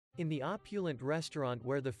In the opulent restaurant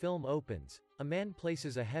where the film opens, a man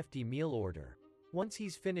places a hefty meal order. Once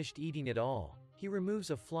he's finished eating it all, he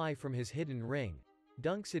removes a fly from his hidden ring,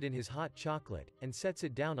 dunks it in his hot chocolate, and sets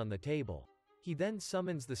it down on the table. He then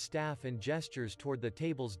summons the staff and gestures toward the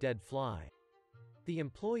table's dead fly. The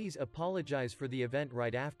employees apologize for the event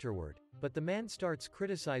right afterward, but the man starts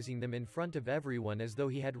criticizing them in front of everyone as though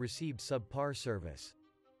he had received subpar service.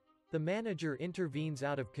 The manager intervenes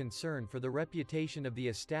out of concern for the reputation of the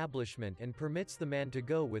establishment and permits the man to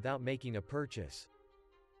go without making a purchase.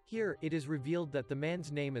 Here, it is revealed that the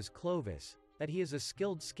man's name is Clovis, that he is a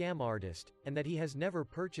skilled scam artist, and that he has never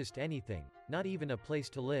purchased anything, not even a place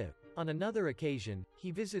to live. On another occasion,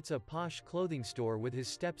 he visits a posh clothing store with his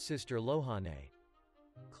stepsister Lohane.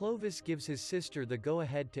 Clovis gives his sister the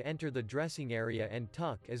go-ahead to enter the dressing area and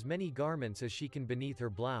tuck as many garments as she can beneath her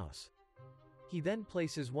blouse. He then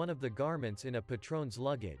places one of the garments in a patron's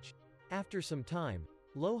luggage. After some time,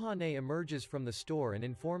 Lohane emerges from the store and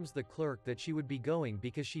informs the clerk that she would be going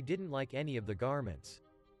because she didn't like any of the garments.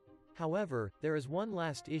 However, there is one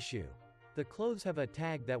last issue. The clothes have a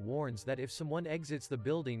tag that warns that if someone exits the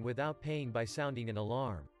building without paying by sounding an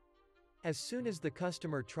alarm. As soon as the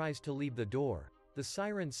customer tries to leave the door, the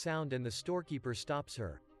sirens sound and the storekeeper stops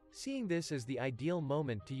her, seeing this as the ideal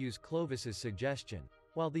moment to use Clovis's suggestion.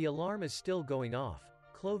 While the alarm is still going off,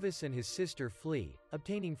 Clovis and his sister flee,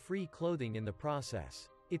 obtaining free clothing in the process.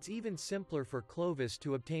 It's even simpler for Clovis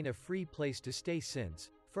to obtain a free place to stay since,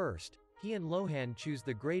 first, he and Lohan choose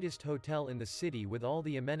the greatest hotel in the city with all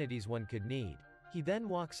the amenities one could need. He then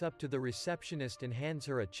walks up to the receptionist and hands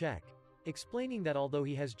her a check, explaining that although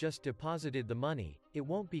he has just deposited the money, it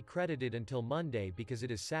won't be credited until Monday because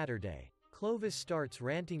it is Saturday. Clovis starts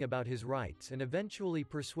ranting about his rights and eventually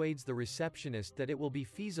persuades the receptionist that it will be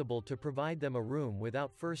feasible to provide them a room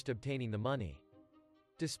without first obtaining the money.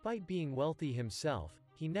 Despite being wealthy himself,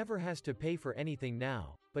 he never has to pay for anything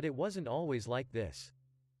now, but it wasn't always like this.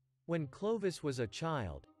 When Clovis was a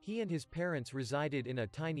child, he and his parents resided in a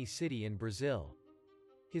tiny city in Brazil.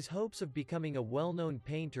 His hopes of becoming a well-known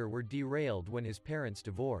painter were derailed when his parents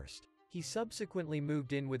divorced. He subsequently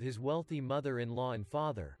moved in with his wealthy mother-in-law and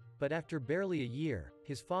father, but after barely a year,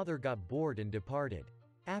 his father got bored and departed.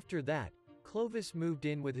 After that, Clovis moved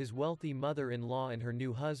in with his wealthy mother-in-law and her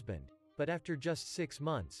new husband, but after just 6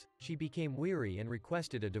 months, she became weary and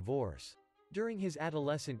requested a divorce. During his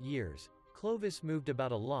adolescent years, Clovis moved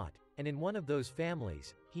about a lot, and in one of those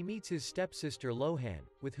families, he meets his stepsister Lohan,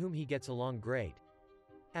 with whom he gets along great.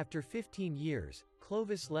 After 15 years,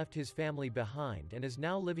 Clovis left his family behind and is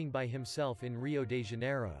now living by himself in Rio de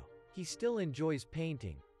Janeiro. He still enjoys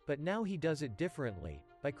painting, but now he does it differently,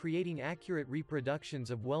 by creating accurate reproductions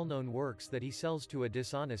of well-known works that he sells to a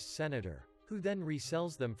dishonest senator, who then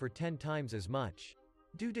resells them for 10 times as much.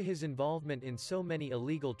 Due to his involvement in so many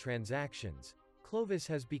illegal transactions, Clovis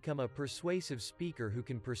has become a persuasive speaker who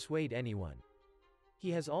can persuade anyone. He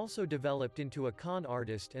has also developed into a con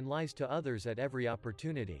artist and lies to others at every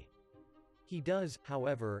opportunity. He does,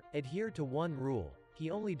 however, adhere to one rule: he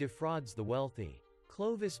only defrauds the wealthy.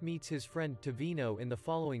 Clovis meets his friend Tavino in the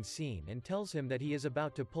following scene and tells him that he is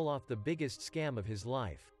about to pull off the biggest scam of his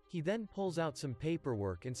life. He then pulls out some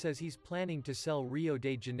paperwork and says he's planning to sell Rio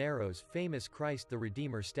de Janeiro's famous Christ the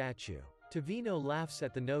Redeemer statue. Tavino laughs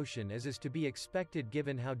at the notion, as is to be expected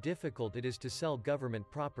given how difficult it is to sell government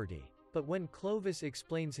property. But when Clovis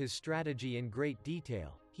explains his strategy in great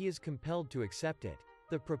detail, he is compelled to accept it.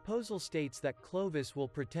 The proposal states that Clovis will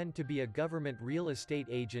pretend to be a government real estate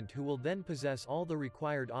agent who will then possess all the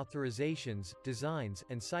required authorizations, designs,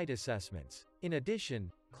 and site assessments. In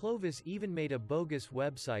addition, Clovis even made a bogus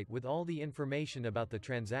website with all the information about the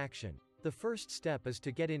transaction. The first step is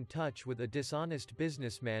to get in touch with a dishonest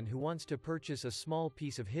businessman who wants to purchase a small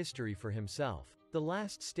piece of history for himself. The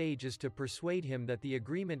last stage is to persuade him that the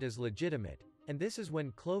agreement is legitimate, and this is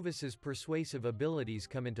when Clovis's persuasive abilities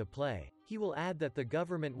come into play. He will add that the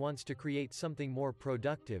government wants to create something more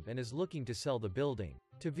productive and is looking to sell the building.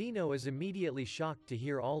 Tavino is immediately shocked to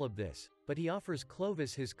hear all of this, but he offers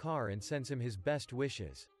Clovis his car and sends him his best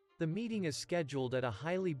wishes. The meeting is scheduled at a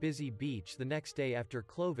highly busy beach the next day after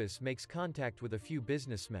Clovis makes contact with a few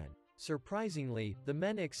businessmen. Surprisingly, the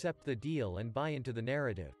men accept the deal and buy into the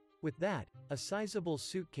narrative. With that, a sizable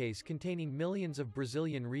suitcase containing millions of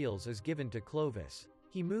Brazilian reals is given to Clovis.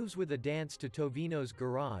 He moves with a dance to Tavino's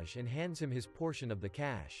garage and hands him his portion of the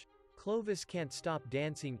cash. Clovis can't stop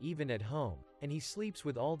dancing even at home, and he sleeps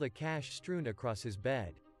with all the cash strewn across his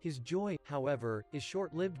bed. His joy, however, is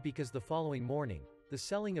short-lived because the following morning, the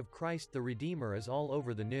selling of Christ the Redeemer is all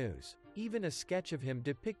over the news. Even a sketch of him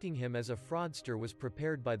depicting him as a fraudster was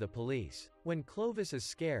prepared by the police. When Clovis is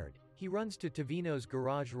scared, He runs to Tavino's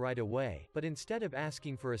garage right away, but instead of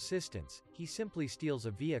asking for assistance, he simply steals a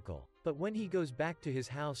vehicle. But when he goes back to his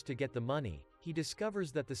house to get the money, he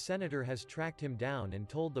discovers that the senator has tracked him down and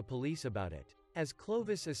told the police about it. As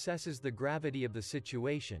Clovis assesses the gravity of the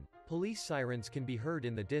situation, police sirens can be heard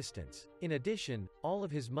in the distance. In addition, all of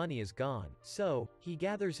his money is gone, so he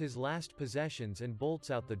gathers his last possessions and bolts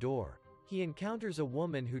out the door. He encounters a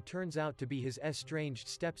woman who turns out to be his estranged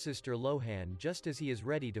stepsister Lohan just as he is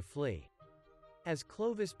ready to flee. As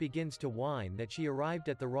Clovis begins to whine that she arrived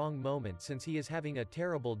at the wrong moment since he is having a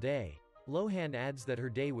terrible day, Lohan adds that her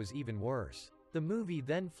day was even worse. The movie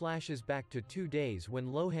then flashes back to 2 days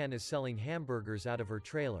when Lohan is selling hamburgers out of her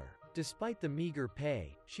trailer. Despite the meager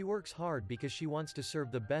pay, she works hard because she wants to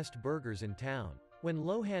serve the best burgers in town. When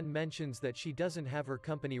Lohan mentions that she doesn't have her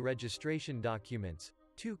company registration documents,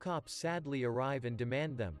 2 cops sadly arrive and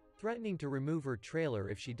demand them, threatening to remove her trailer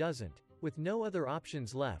if she doesn't. With no other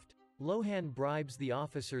options left, Lohan bribes the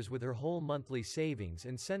officers with her whole monthly savings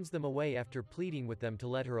and sends them away after pleading with them to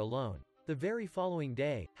let her alone. The very following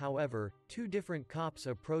day, however, 2 different cops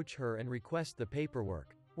approach her and request the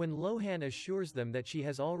paperwork. When Lohan assures them that she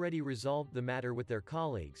has already resolved the matter with their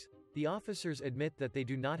colleagues, the officers admit that they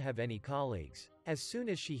do not have any colleagues. As soon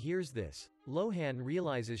as she hears this, Lohan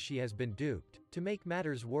realizes she has been duped. To make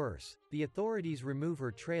matters worse, the authorities remove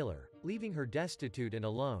her trailer, leaving her destitute and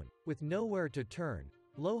alone. With nowhere to turn,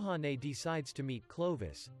 Lohan decides to meet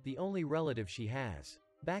Clovis, the only relative she has.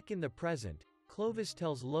 Back in the present, Clovis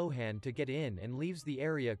tells Lohan to get in and leaves the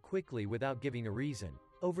area quickly without giving a reason.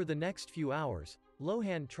 Over the next few hours,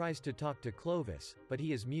 Lohan tries to talk to Clovis, but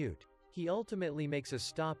he is mute. He ultimately makes a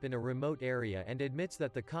stop in a remote area and admits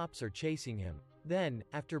that the cops are chasing him. Then,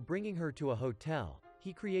 after bringing her to a hotel,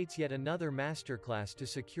 he creates yet another masterclass to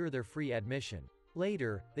secure their free admission.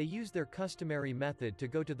 Later, they use their customary method to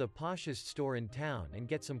go to the poshest store in town and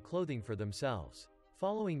get some clothing for themselves.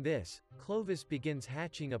 Following this, Clovis begins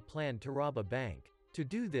hatching a plan to rob a bank. To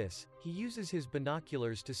do this, he uses his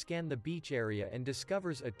binoculars to scan the beach area and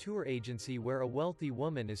discovers a tour agency where a wealthy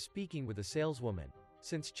woman is speaking with a saleswoman.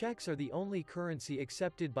 Since checks are the only currency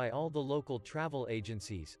accepted by all the local travel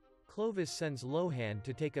agencies, Clovis sends Lohan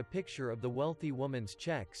to take a picture of the wealthy woman's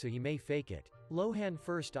check so he may fake it. Lohan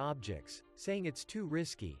first objects, saying it's too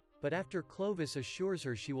risky, but after Clovis assures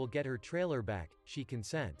her she will get her trailer back, she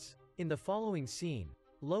consents. In the following scene,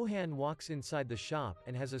 Lohan walks inside the shop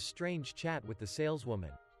and has a strange chat with the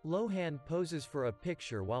saleswoman. Lohan poses for a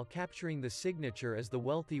picture while capturing the signature as the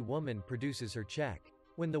wealthy woman produces her check.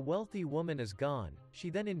 When the wealthy woman is gone, she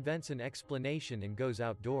then invents an explanation and goes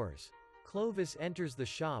outdoors. Clovis enters the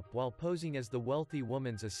shop while posing as the wealthy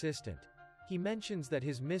woman's assistant. He mentions that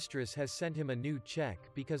his mistress has sent him a new check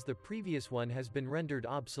because the previous one has been rendered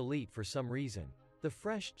obsolete for some reason. The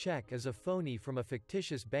fresh check is a phony from a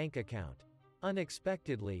fictitious bank account.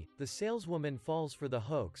 Unexpectedly, the saleswoman falls for the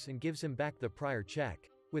hoax and gives him back the prior check,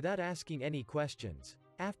 without asking any questions.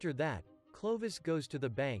 After that, Clovis goes to the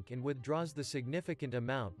bank and withdraws the significant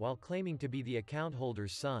amount while claiming to be the account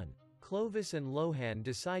holder's son. Clovis and Lohan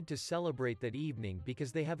decide to celebrate that evening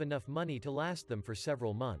because they have enough money to last them for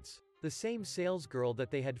several months. The same salesgirl that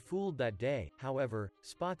they had fooled that day, however,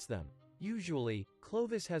 spots them. Usually,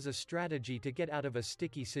 Clovis has a strategy to get out of a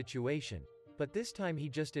sticky situation, but this time he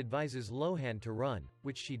just advises Lohan to run,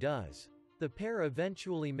 which she does. The pair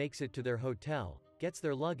eventually makes it to their hotel, gets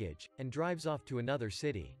their luggage, and drives off to another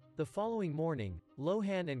city. The following morning,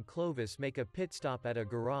 Lohan and Clovis make a pit stop at a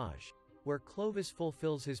garage, where Clovis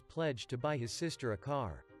fulfills his pledge to buy his sister a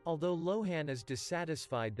car. Although Lohan is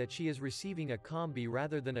dissatisfied that she is receiving a combi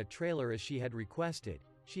rather than a trailer as she had requested,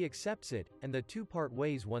 she accepts it, and the two part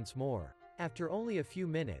ways once more. After only a few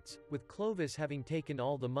minutes, with Clovis having taken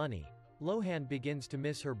all the money, Lohan begins to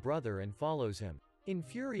miss her brother and follows him.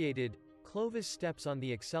 Infuriated, Clovis steps on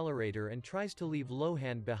the accelerator and tries to leave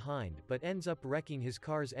Lohan behind but ends up wrecking his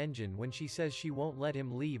car's engine when she says she won't let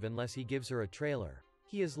him leave unless he gives her a trailer.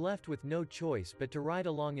 He is left with no choice but to ride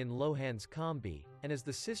along in Lohan's combi, and as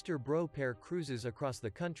the sister-bro pair cruises across the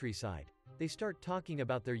countryside, they start talking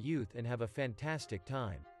about their youth and have a fantastic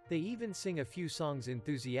time. They even sing a few songs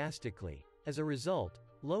enthusiastically. As a result,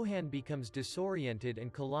 Lohan becomes disoriented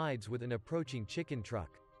and collides with an approaching chicken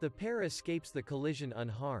truck. The pair escapes the collision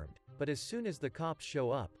unharmed, but as soon as the cops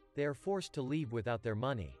show up, they are forced to leave without their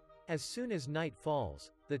money. As soon as night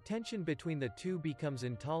falls, the tension between the two becomes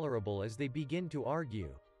intolerable as they begin to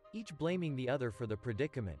argue, each blaming the other for the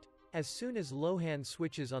predicament. As soon as Lohan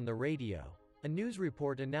switches on the radio, a news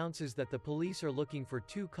report announces that the police are looking for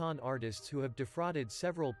two con artists who have defrauded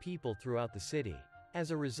several people throughout the city.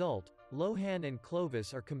 As a result, Lohan and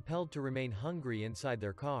Clovis are compelled to remain hungry inside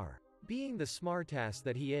their car. Being the smartass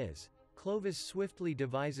that he is, Clovis swiftly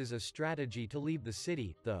devises a strategy to leave the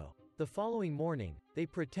city, though. The following morning, they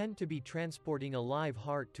pretend to be transporting a live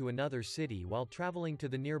heart to another city while traveling to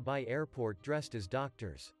the nearby airport dressed as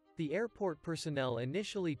doctors. The airport personnel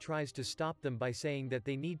initially tries to stop them by saying that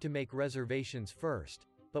they need to make reservations first,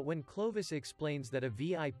 but when Clovis explains that a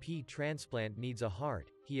VIP transplant needs a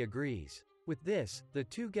heart, he agrees. With this, the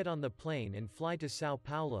two get on the plane and fly to São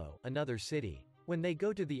Paulo, another city. When they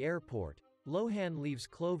go to the airport, Lohan leaves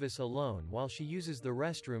Clovis alone while she uses the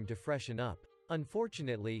restroom to freshen up.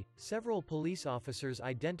 Unfortunately, several police officers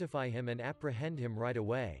identify him and apprehend him right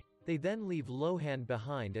away. They then leave Lohan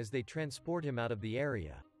behind as they transport him out of the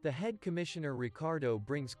area. The head commissioner Ricardo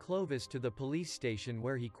brings Clovis to the police station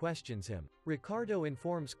where he questions him. Ricardo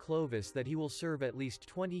informs Clovis that he will serve at least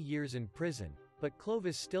 20 years in prison, but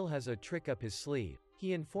Clovis still has a trick up his sleeve.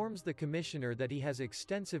 He informs the commissioner that he has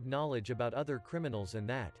extensive knowledge about other criminals and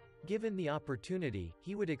that, given the opportunity,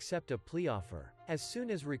 he would accept a plea offer. As soon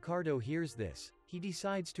as Ricardo hears this, he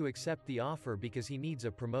decides to accept the offer because he needs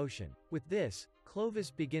a promotion. With this, Clovis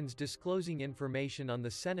begins disclosing information on the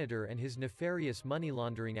senator and his nefarious money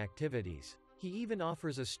laundering activities. He even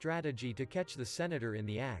offers a strategy to catch the senator in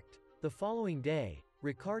the act. The following day,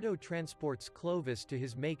 Ricardo transports Clovis to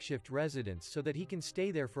his makeshift residence so that he can stay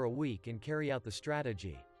there for a week and carry out the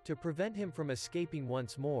strategy. To prevent him from escaping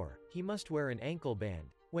once more, he must wear an ankle band.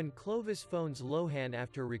 When Clovis phones Lohan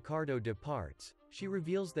after Ricardo departs, she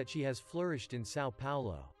reveals that she has flourished in São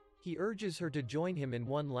Paulo. He urges her to join him in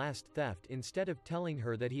one last theft instead of telling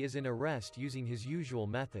her that he is in arrest using his usual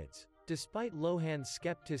methods. Despite Lohan's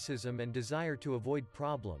skepticism and desire to avoid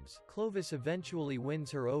problems, Clovis eventually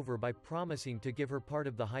wins her over by promising to give her part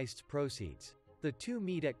of the heist's proceeds. The two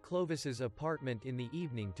meet at Clovis's apartment in the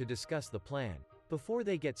evening to discuss the plan. Before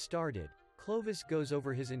they get started, Clovis goes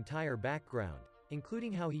over his entire background,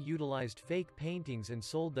 including how he utilized fake paintings and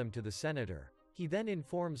sold them to the senator. He then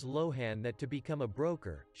informs Lohan that to become a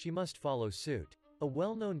broker, she must follow suit. A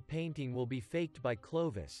well-known painting will be faked by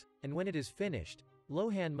Clovis, and when it is finished,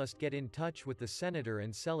 Lohan must get in touch with the senator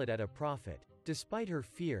and sell it at a profit. Despite her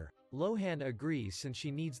fear, Lohan agrees since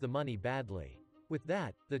she needs the money badly. With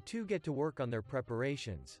that, the two get to work on their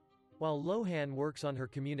preparations. While Lohan works on her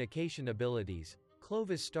communication abilities,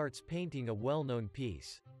 Clovis starts painting a well-known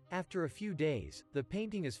piece. After a few days, the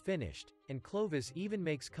painting is finished, and Clovis even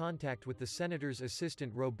makes contact with the senator's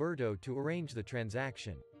assistant Roberto to arrange the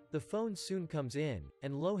transaction. The phone soon comes in,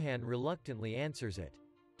 and Lohan reluctantly answers it.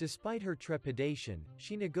 Despite her trepidation,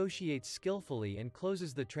 she negotiates skillfully and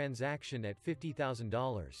closes the transaction at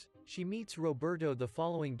 $50,000. She meets Roberto the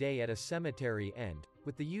following day at a cemetery and,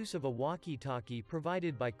 with the use of a walkie-talkie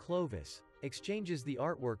provided by Clovis, exchanges the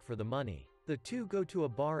artwork for the money. The two go to a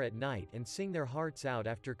bar at night and sing their hearts out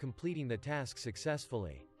after completing the task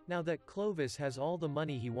successfully. Now that Clovis has all the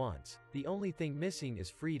money he wants, the only thing missing is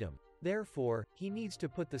freedom. Therefore, he needs to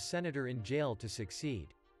put the senator in jail to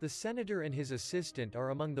succeed. The senator and his assistant are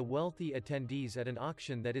among the wealthy attendees at an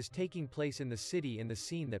auction that is taking place in the city in the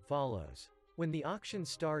scene that follows. When the auction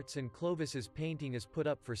starts and Clovis's painting is put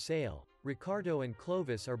up for sale, Ricardo and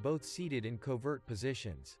Clovis are both seated in covert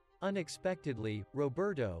positions. Unexpectedly,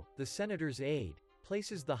 Roberto, the senator's aide,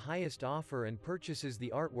 places the highest offer and purchases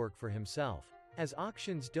the artwork for himself. As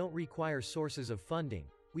auctions don't require sources of funding,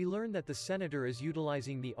 we learn that the senator is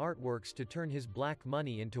utilizing the artworks to turn his black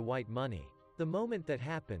money into white money. The moment that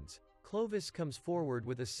happens, Clovis comes forward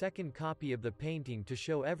with a second copy of the painting to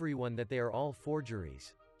show everyone that they are all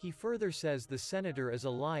forgeries. He further says the senator is a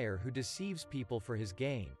liar who deceives people for his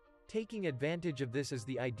gain. Taking advantage of this as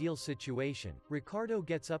the ideal situation, Ricardo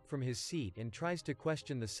gets up from his seat and tries to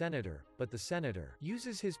question the senator, but the senator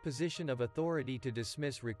uses his position of authority to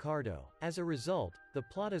dismiss Ricardo. As a result, the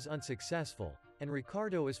plot is unsuccessful, and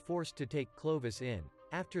Ricardo is forced to take Clovis in.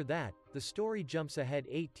 After that, the story jumps ahead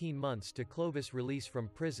 18 months to Clovis' release from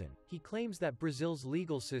prison. He claims that Brazil's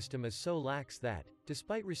legal system is so lax that,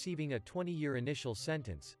 despite receiving a 20-year initial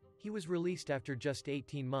sentence, he was released after just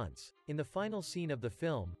 18 months. In the final scene of the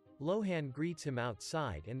film, Lohan greets him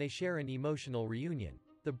outside and they share an emotional reunion.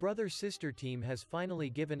 The brother-sister team has finally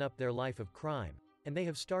given up their life of crime, and they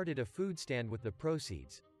have started a food stand with the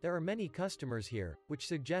proceeds. There are many customers here, which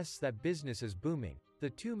suggests that business is booming. The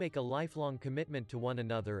two make a lifelong commitment to one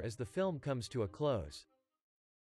another as the film comes to a close.